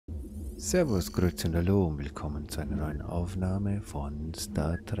Servus, Grüezi und Hallo und willkommen zu einer neuen Aufnahme von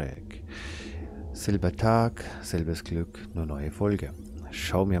Star Trek. Selber Tag, selbes Glück, nur neue Folge.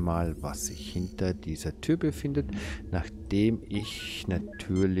 Schau mir mal, was sich hinter dieser Tür befindet, nachdem ich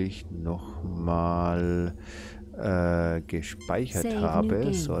natürlich nochmal gespeichert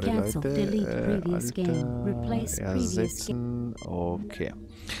habe. Sorry Leute, Alter, ersetzen, okay.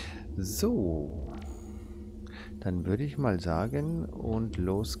 So. Dann würde ich mal sagen, und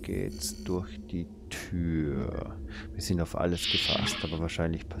los geht's durch die Tür. Wir sind auf alles gefasst, aber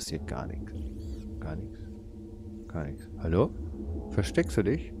wahrscheinlich passiert gar nichts. Gar nichts. Gar nichts. Hallo? Versteckst du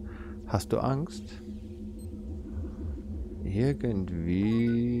dich? Hast du Angst? Irgendwie...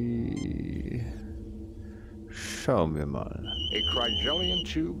 Schauen wir mal. A Crygelian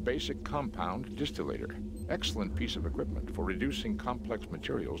 2 basic compound distillator. Excellent piece of equipment for reducing complex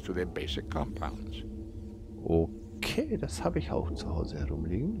materials to their basic compounds. Okay, das habe ich auch zu Hause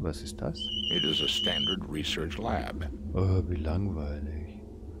herumliegen. Was ist das? It is a standard research lab. Oh, wie langweilig.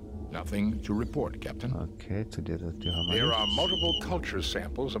 Nothing to report, Captain. Okay, zu der Tür haben wir There are nichts. multiple culture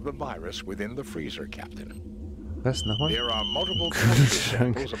samples of the virus within the freezer, Captain. Was, nochmal? There are multiple culture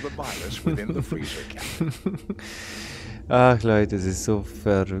samples of the virus within the freezer, Captain. Ach Leute, es ist so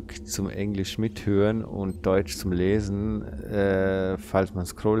verrückt zum Englisch mithören und Deutsch zum Lesen, falls man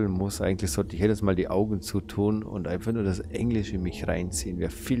scrollen muss. Eigentlich sollte ich jedes Mal die Augen zutun und einfach nur das Englische in mich reinziehen.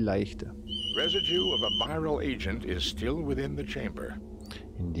 Wäre viel leichter. Residue of a viral agent is still within the chamber.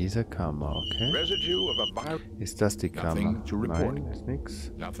 In dieser Kammer, okay. Residue of a viral... Ist das die Kammer? Nothing to report. Nein, ist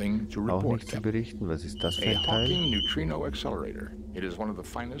nichts. Nothing to Auch report, nichts zu Captain. berichten. Was ist das für A ein Teil? Hawking neutrino accelerator. It is one of the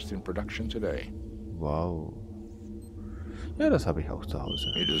finest in production today. Wow. Ja, das habe ich auch zu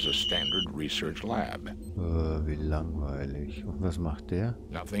Hause. It is a standard research lab. Wie langweilig. Und was macht der?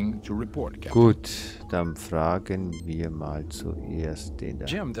 Nothing to report, Captain. Gut, dann fragen wir mal zuerst den da.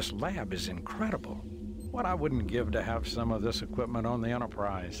 Jim, this lab is incredible. What I wouldn't give to have some of this equipment on the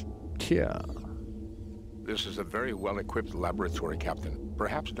Enterprise. Tja. This is a very well-equipped laboratory, Captain.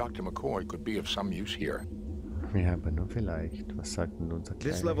 Perhaps Dr. McCoy could be of some use here. Ja, aber nur vielleicht. Was sagt denn unser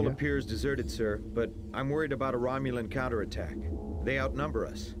This Kleiner level hier? appears deserted, sir, but I'm worried about a Romulan counterattack. They outnumber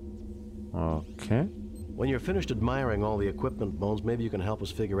us. Okay. When you're finished admiring all the equipment, Bones, maybe you can help us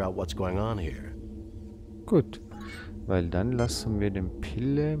figure out what's going on here. Gut. Weil dann lassen wir den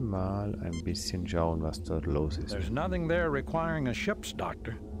Pille mal ein bisschen schauen, was dort los ist. There's nothing there requiring a ship's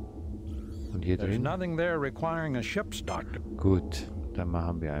doctor. Und hier There's drin? nothing there requiring a ship's doctor. Gut. Dann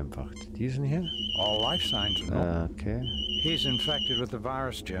machen wir einfach diesen hier. All life signs know. Okay. He's infected with the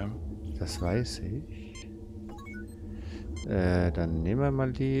virus, Jim. Das weiß ich. Dann nehmen wir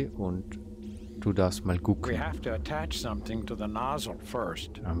mal die und du darfst mal We gucken. have to attach something to the nozzle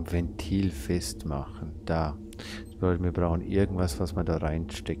first. Am Ventil festmachen. Da. Das bedeutet, wir brauchen irgendwas, was man da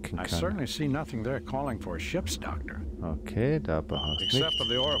reinstecken I kann. certainly see nothing there calling for a ship's doctor. Okay, da brauchst du Except nichts. for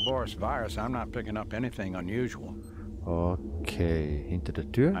the Ouroboros virus, I'm not picking up anything unusual. Okay, hinter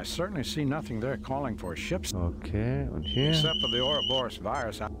der Tür. I certainly see nothing there calling for a ship's Okay, und hier. Except for the Ouroboros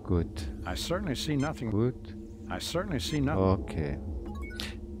virus, Gut, I certainly see nothing. gut. I certainly see nothing. Okay.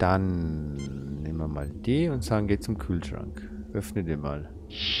 Dann nehmen wir mal die und sagen, geh zum Kühlschrank. Öffne den mal.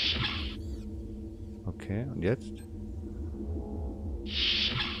 Okay, und jetzt?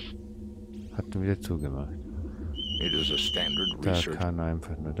 Hat er wieder zugemacht. It is a standard Da research... kann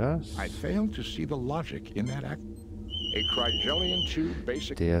einfach nur das. I fail to see the logic in that act. A Crygelian 2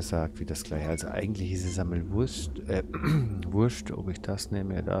 basic... Der sagt wie das gleiche. Also eigentlich ist es einmal wurscht, ob ich das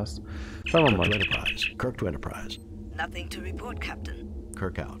nehme oder das. Schauen wir Kirk to mal. Enterprise. Kirk to Enterprise. Nothing to report, Captain.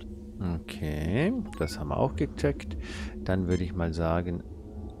 Kirk out. Okay, das haben wir auch gecheckt. Dann würde ich mal sagen,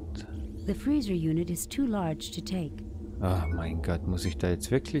 The freezer unit is too large to take. ach mein Gott, muss ich da jetzt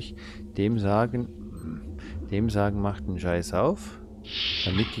wirklich dem sagen, macht einen Scheiß auf,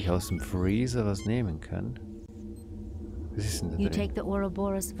 damit ich aus dem Freezer was nehmen kann? Was ist denn da You drin? take the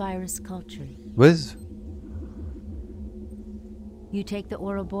Ouroboros virus culture. Was? You take the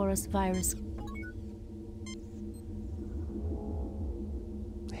Ouroboros virus.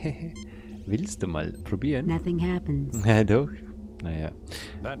 Willst du mal probieren? Nothing happens. Ja, doch. Naja,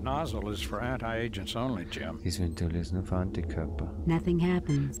 That nozzle is for anti-agents only, Jim. die Ventil ist nur für Antikörper. Nothing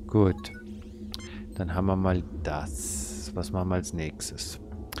happens. Gut. Dann haben wir mal das. Was machen wir als nächstes?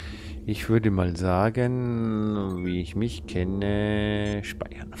 Ich würde mal sagen, wie ich mich kenne,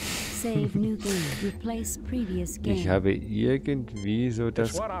 speichern. Save new game. Replace previous game. Ich habe irgendwie so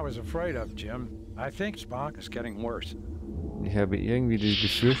That's das... what I was afraid of, Jim. I think Spock is getting worse. Ich habe irgendwie die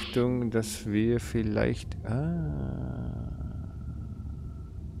Befürchtung, dass wir vielleicht...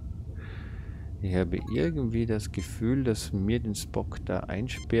 Ich habe irgendwie das Gefühl, dass wir den Spock da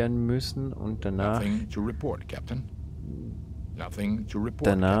einsperren müssen und danach... Nothing to report, Captain. Nothing to report,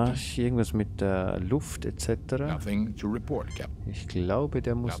 Danach Captain. irgendwas mit der Luft etc. Nothing to report, Captain. Ich glaube,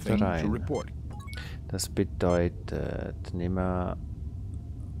 der muss da Nothing to rein. report. Das bedeutet, nehmen wir...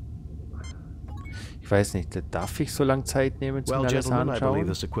 Ich weiß nicht, darf ich so lange Zeit nehmen zum Well, alles gentlemen, I believe anschauen?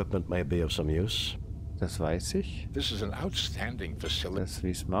 this equipment may be of some use. Das weiß ich. This is an outstanding facility. Das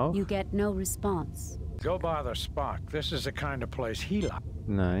wissen wir auch. You get no response. Go bother Spock. This is the kind of place he likes.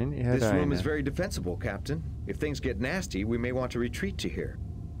 Nein, ich This hätte room is eine. very defensible, Captain. If things get nasty, we may want to retreat to here.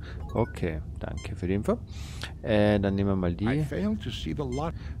 Okay, danke für die Info. Dann nehmen wir mal I die fail to see the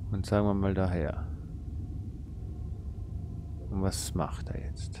lot. und sagen wir mal daher. Und was macht er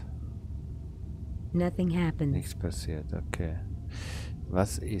jetzt? Nothing happens. Nichts passiert, okay.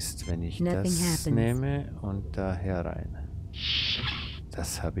 Was ist, wenn ich Nothing das happens. nehme und da herein?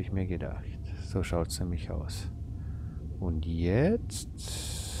 Das habe ich mir gedacht. So schaut es nämlich aus. Und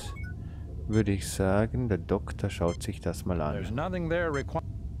jetzt würde ich sagen, der Doktor schaut sich das mal There's an. nothing there required.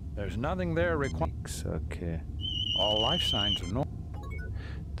 There's nothing there required. Nix, okay. All life signs are normal.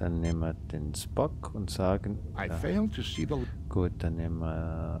 Dann nehmen wir den Spock und sagen... I ja, fail to see the. gut, dann nehmen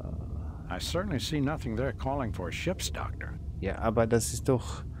wir... I certainly see nothing there calling for a ship's doctor. Ja, aber das ist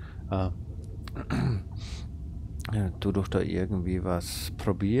doch... ja, tu doch da irgendwie was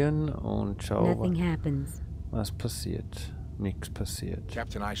probieren und schau, Nothing happens. was passiert. Nichts passiert.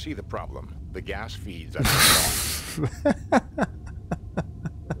 Captain, I see the problem. The gas feeds at the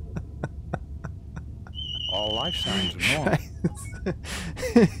All life signs are normal.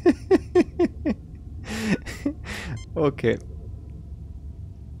 Okay.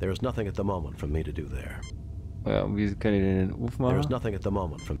 There is nothing at the moment for me to do there. Ja, und wie kann ich den There is aufmachen? nothing at the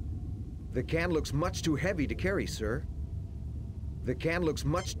moment for... The can looks much too heavy to carry, sir. The can looks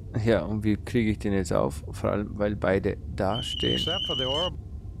much... Ja, und wie kriege ich den jetzt auf? Vor allem, weil beide da stehen. Except for the orb.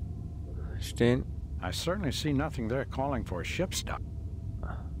 Stehen. I certainly see nothing there calling for a ship's doctor.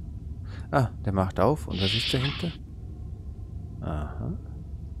 Ah, der macht auf. Und was ist dahinter? Aha.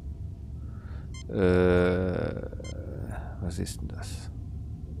 Was ist denn das?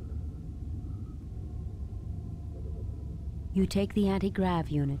 You take the anti-grav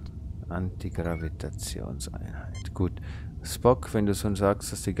unit. Antigravitationseinheit. Gut. Spock, wenn du schon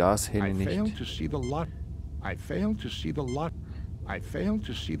sagst, dass die Gashähne I fail nicht... to see the lot. I fail to see the lot. I fail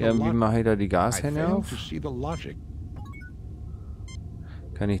to see the Ja, wie lot. mache ich da die I Gashähne fail to auf? see the logic.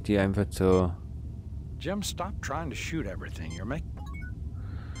 Kann ich die einfach so... Jim, stop trying to shoot everything. You're making...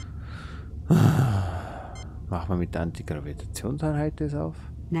 Machen wir mit der Antigravitationseinheit das auf?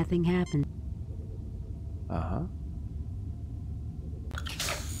 Nothing happens. Aha.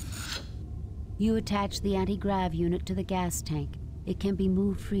 You attach the anti-grav unit to the gas tank. It can be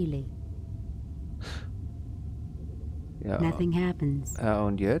moved freely. Ja. Nothing happens. Ja,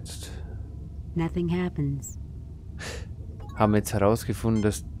 und jetzt? Nothing happens. Haben wir jetzt herausgefunden,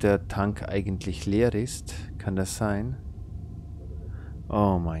 dass der Tank eigentlich leer ist? Kann das sein?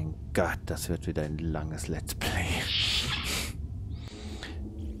 Oh mein Gott, das wird wieder ein langes Let's Play.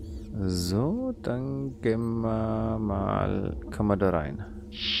 So, dann gehen wir mal... Kann man da rein?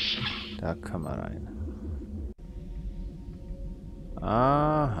 Da kann man rein.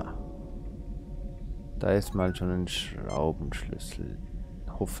 Aha. Da ist mal schon ein Schraubenschlüssel.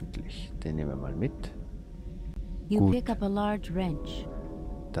 Hoffentlich. Den nehmen wir mal mit. You Gut. pick up a large wrench.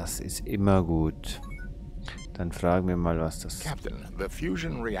 Das ist immer gut. Dann fragen wir mal, was das... Captain, the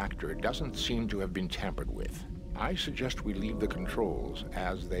fusion reactor doesn't seem to have been tampered with. I suggest we leave the controls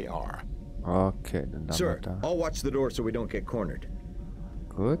as they are. Okay, dann haben wir Sir, da. I'll watch the door so we don't get cornered.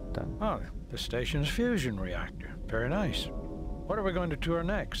 Gut, dann... Oh, the station's fusion reactor. Very nice. What are we going to tour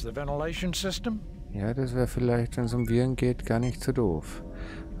next? The ventilation system? Ja, das wäre vielleicht, wenn es um Viren geht, gar nicht so doof.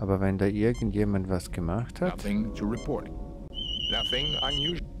 Aber wenn da irgendjemand was gemacht hat... Nothing to report. Nothing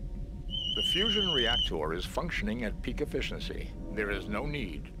unusual. The fusion reactor is functioning at peak efficiency. There is no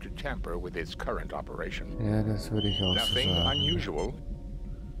need to tamper with its current operation. Ja, das würde ich auch so Nothing sagen. unusual.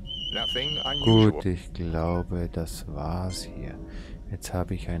 Nothing unusual. Gut, ich glaube, das war's hier. Jetzt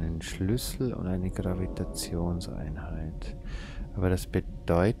habe ich einen Schlüssel und eine Gravitationseinheit. Aber das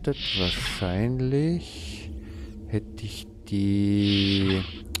bedeutet wahrscheinlich, hätte ich den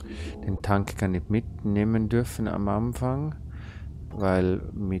Tank gar nicht mitnehmen dürfen am Anfang, weil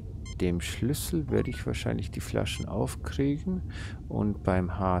mit dem Schlüssel werde ich wahrscheinlich die Flaschen aufkriegen und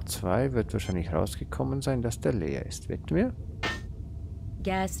beim H2 wird wahrscheinlich rausgekommen sein, dass der leer ist. Wetten wir?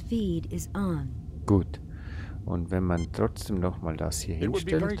 Gas feed is on. Gut. Und wenn man trotzdem nochmal das hier It would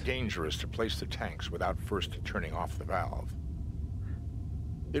be very hinstellt, dangerous to place the tanks without first turning off the valve.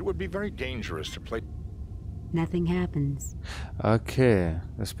 It would be very dangerous to play. Nothing happens. Okay,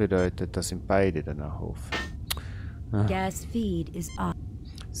 das bedeutet, da sind beide danach auf. Gas feed is off.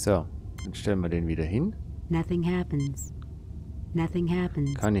 So, dann stellen wir den wieder hin. Nothing happens. Nothing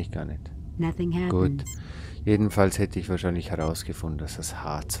happens. Kann ich gar nicht. Nothing happens. Gut. Jedenfalls hätte ich wahrscheinlich herausgefunden, dass das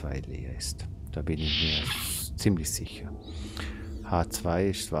H2 leer ist. Da bin ich mir ziemlich sicher. H2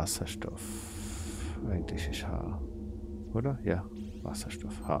 ist Wasserstoff. Eigentlich ist H. Oder? Ja,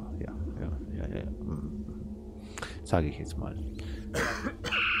 Wasserstoff. H, ja. Sage ich jetzt mal.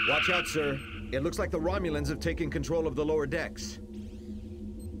 Watch out, sir. It looks like the Romulans have taken control of the lower decks.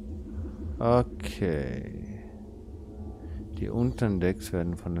 Okay. Die unteren Decks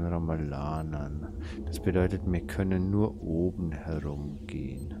werden von den Romulanern. Das bedeutet, wir können nur oben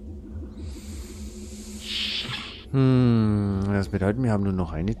herumgehen. Das bedeutet, wir haben nur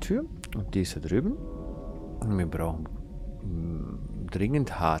noch eine Tür. Und die ist da drüben. Und wir brauchen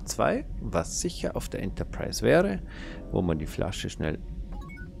dringend H2, was sicher auf der Enterprise wäre, wo man die Flasche schnell...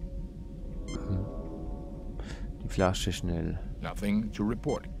 Nothing to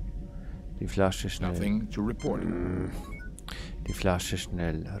report. Die Flasche schnell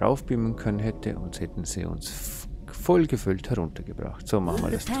raufbeamen können hätte und hätten sie uns voll gefüllt heruntergebracht. So machen wir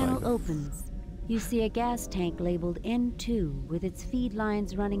das zweite. You see a gas tank labeled N2 with its feed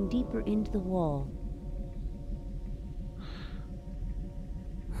lines running deeper into the wall.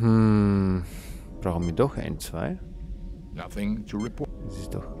 Brauchen wir doch N2? Nothing to report. Das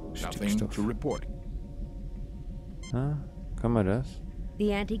ist doch Nothing Stickstoff. to report. Kann man das?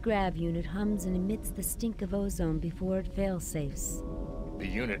 The anti-grav unit hums and emits the stink of ozone before it fail-safes. The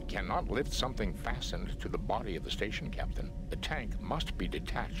unit cannot lift something fastened to the body of the station captain. The tank must be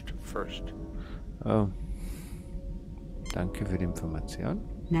detached first. Oh. Danke für die Information.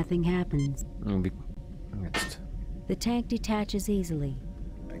 Nothing happens. Jetzt. The tank detaches easily.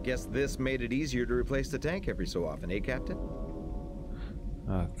 I guess this made it easier to replace the tank every so often, eh, Captain?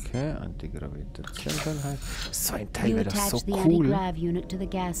 Okay, Antigravitationseinheit. So ein Teil You wäre doch so attach the cool. anti-grav unit to the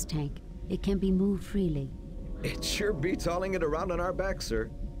gas tank. It can be moved freely. It sure beats hauling it around on our back, sir.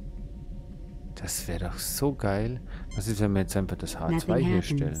 Das wäre doch so geil. Was ist, wenn wir jetzt einfach das H2 Nothing hier happens.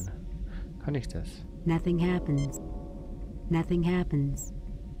 stellen? Kann ich das? Nothing happens. Nothing happens.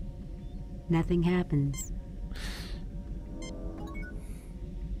 Nothing happens.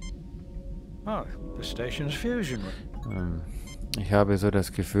 Oh, the station's fusion. Ich habe so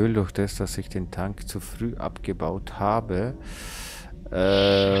das Gefühl, durch das, dass ich den Tank zu früh abgebaut habe,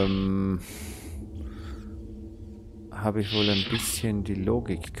 habe ich wohl ein bisschen die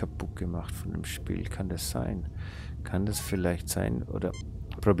Logik kaputt gemacht von dem Spiel. Kann das sein? Kann das vielleicht sein? Oder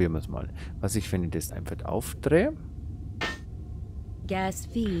probieren wir es mal. Was ich, wenn ich das einfach aufdrehe? Gas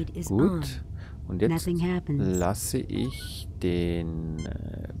feed is on. Gut. Und jetzt Nothing happens. lasse ich den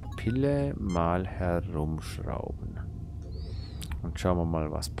Pille mal herumschrauben. Und schauen wir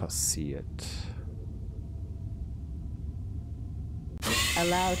mal, was passiert. A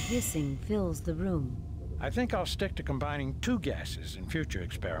loud hissing fills the room. I think I'll stick to combining two gases in future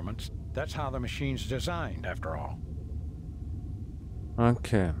experiments. That's how the machine's designed, after all.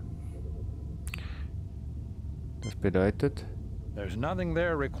 Okay. Das bedeutet... There's nothing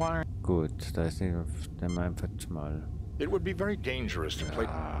there requiring... Gut, da ist nicht... Nehmen wir einfach mal... It would be very dangerous to play.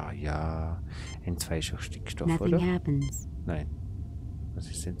 Ja. N2 ist auch Stickstoff, Nothing oder? happens. Nein. Was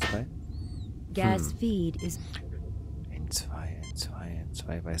ist N2? Gas feed is...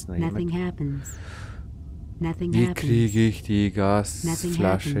 N2, weiß noch Nothing jemand? happens. Nothing Wie happens. kriege ich die Nothing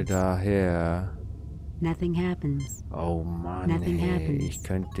Gasflasche happens. daher? Nothing happens. Oh Mann, Nothing ey, happens. ich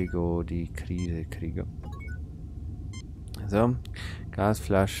könnte die Krise kriegen. So,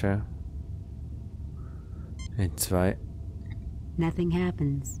 Gasflasche. N2. Nothing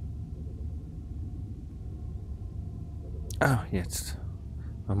happens. Jetzt.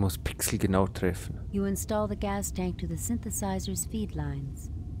 Man muss Pixel genau treffen. You install the gas tank to the synthesizer's feed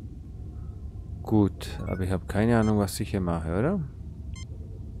lines. Gut, aber ich habe keine Ahnung, was ich hier mache, oder?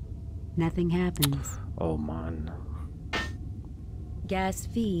 Nothing happens. Oh Mann. Gas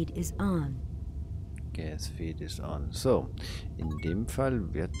feed is on. Gas feed is on. So, in dem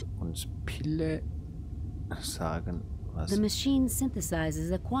Fall wird uns Pille sagen, was... The machine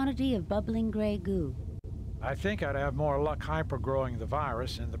synthesizes a quantity of bubbling gray goo. I think I'd have more luck hypergrowing the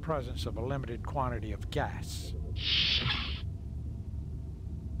virus in the presence of a limited quantity of gas.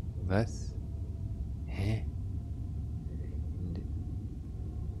 Was? Hä?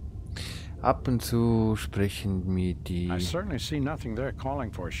 Ab und zu sprechen mir die... I certainly see nothing there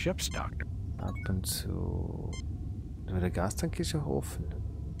calling for a ship's doctor. Ab und zu... Aber der Gastank ist ja offen.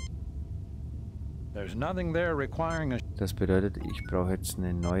 There's nothing there requiring a... Das bedeutet, ich brauche jetzt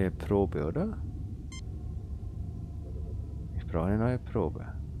eine neue Probe, oder? Ich brauche eine neue Probe.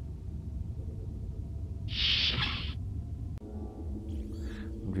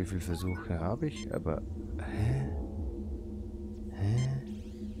 Und wie viele Versuche habe ich? Aber... Hä?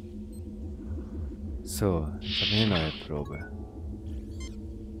 So, ich habe eine neue Probe.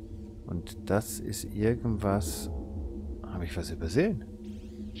 Und das ist irgendwas... Habe ich was übersehen?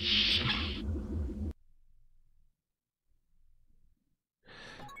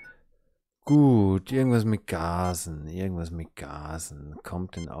 Gut, irgendwas mit Gasen. Irgendwas mit Gasen.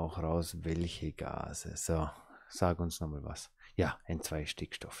 Kommt denn auch raus, welche Gase? So, sag uns nochmal was. Ja, N2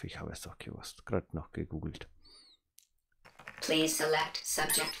 Stickstoff. Ich habe es doch gewusst. Gerade noch gegoogelt. Please select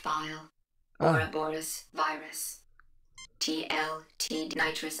subject file. Ouroboros virus. TLT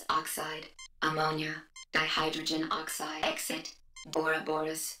nitrous oxide. Ammonia. Dihydrogen oxide. Exit.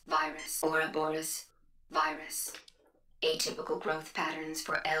 Ouroboros virus. Ouroboros virus. Atypical growth patterns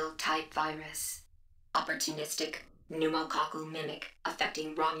for L-type virus. Opportunistic pneumococcal mimic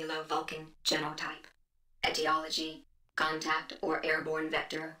affecting Romulo-Vulcan genotype. Etiology, contact or airborne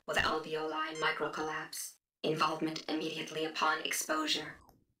vector with alveoli microcollapse. Involvement immediately upon exposure.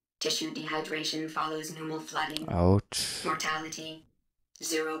 Tissue dehydration follows pneumal flooding. Ouch. Mortality,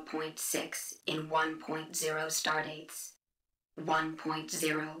 0.6 in 1.0 stardates.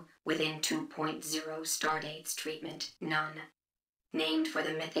 1.0 within 2.0 stardates treatment, none. Named for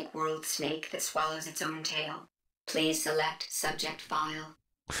the mythic world snake that swallows its own tail. Please select subject file.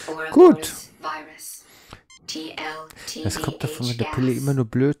 Ouroboros virus. Es kommt davon, wenn der Pille immer nur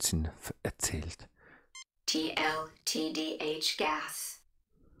Blödsinn erzählt. TLTDH gas.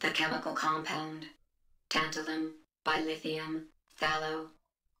 The chemical compound. Tantalum, bilithium, phthalo,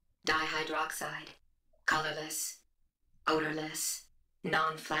 dihydroxide. Colorless. Odorless,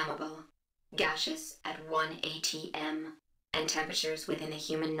 non-flammable, gaseous at 1 atm, and temperatures within a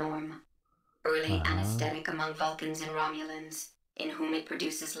human norm. Early anesthetic among Vulcans and Romulans, in whom it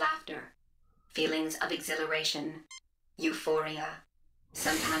produces laughter, feelings of exhilaration, euphoria,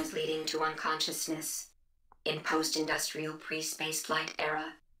 sometimes leading to unconsciousness. In post-industrial pre-spaceflight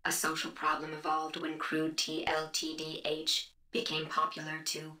era, a social problem evolved when crude TLTDH became popular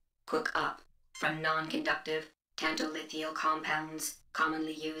to cook up from non-conductive tantolithial compounds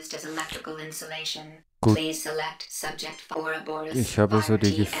commonly used as electrical insulation. Gut. Please select subject Ouroboros. Ich habe so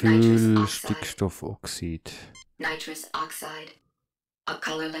die Gefühl Stickstoffoxid. Nitrous oxide, a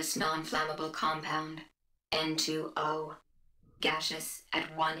colorless non-flammable compound. N2O, gaseous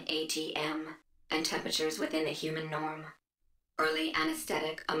at 1 atm and temperatures within a human norm. Early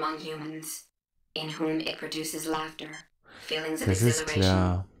anesthetic among humans, in whom it produces laughter, feelings of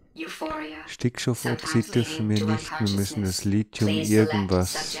exhilaration. Stickstoffoxid dürfen wir nicht, wir müssen das Lithium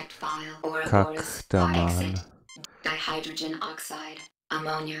irgendwas Kack da machen. Dihydrogen oxide,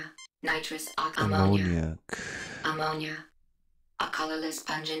 ammonia, nitrous Ammoniak. ammonia, a colorless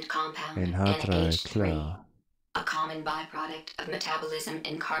pungent compound, NH3, klar. a common byproduct of metabolism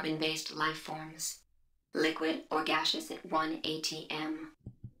in carbon-based life forms, liquid or gaseous at 1 atm.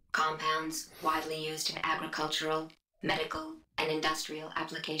 Compounds widely used in agricultural, medical, and industrial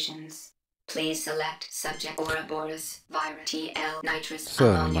applications. Please select subject Ouroboros virus TL nitrous So,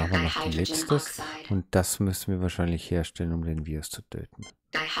 dann ammonia machen wir noch die dihydrogen letztes. oxide. Und das müssen wir wahrscheinlich herstellen, um den Virus zu töten.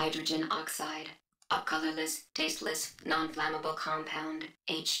 Dihydrogen oxide, a colorless, tasteless, non-flammable compound,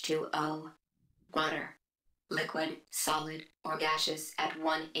 H2O. Water, liquid, solid, or gaseous at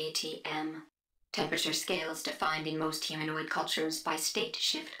 1 atm. Temperature scales defined in most humanoid cultures by state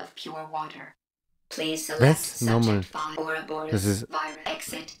shift of pure water. Please select subject file Ouroboros virus.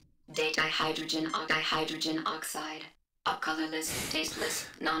 Exit. Dihydrogen oxide, a colorless, tasteless,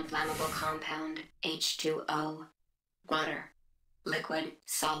 non-flammable compound, H2O. Water, liquid,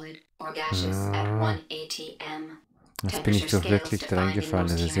 solid, or gaseous at 1 atm. Jetzt bin ich doch wirklich reingefallen,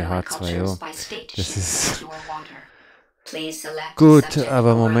 das ist ja H2O. Das ist... Gut,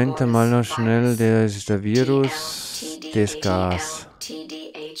 aber Moment mal noch schnell, der ist der Virus, das Gas.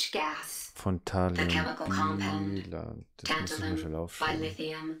 Von Thalyn. Das muss ich mir schon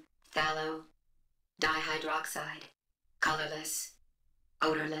aufschreiben.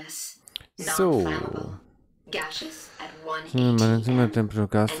 So. Man nimmt Temperatur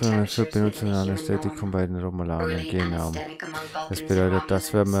Gasförmung für Benutzung einer Anästhetik von beiden Romulanern. Genau. Das bedeutet,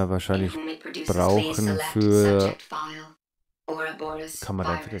 das werden wir wahrscheinlich brauchen für... Kann man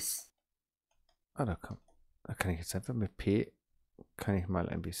einfach jetzt... da kann ich jetzt einfach mit P... Kann ich mal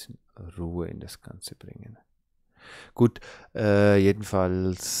ein bisschen Ruhe in das Ganze bringen. Gut,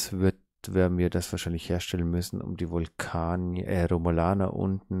 jedenfalls wird werden wir das wahrscheinlich herstellen müssen, um die Romulaner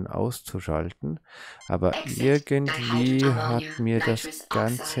unten auszuschalten. Aber irgendwie hat mir das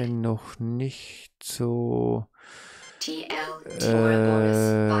Ganze noch nicht so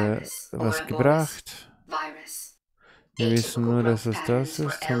was gebracht. Wir wissen nur, dass es das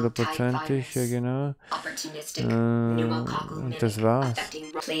ist, 100%ig, ja genau. Und das war's.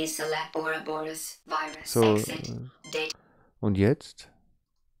 So, und jetzt?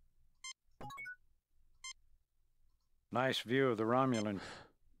 Nice view of the Romulan.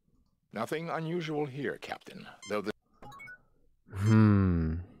 Nothing unusual here, Captain. Though the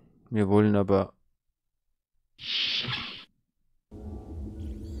Wir wollen aber...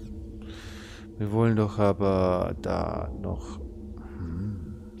 Wir wollen doch aber da noch...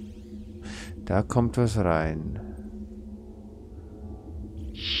 Da kommt was rein.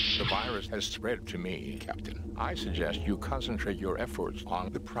 The virus has spread to me, Captain. I suggest you concentrate your efforts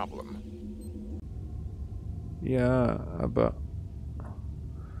on the problem. Ja, aber...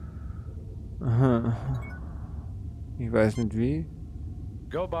 Ich weiß nicht wie.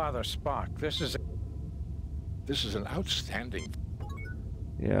 Go bother Spock. This is an outstanding...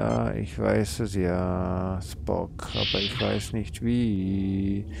 Ja, ich weiß es ja, Spock, aber ich weiß nicht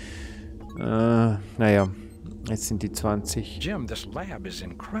wie. Naja, jetzt sind die 20. Jim, this lab is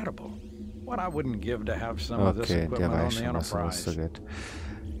incredible. What I wouldn't give to have some of this equipment on the Enterprise.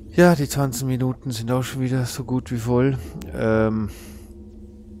 Ja, die 20 Minuten sind auch schon wieder so gut wie voll.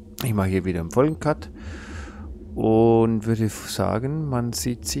 Ich mache hier wieder einen vollen Cut und würde sagen, man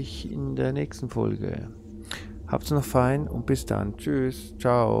sieht sich in der nächsten Folge. Habt's noch fein und bis dann. Tschüss,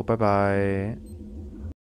 ciao, bye bye.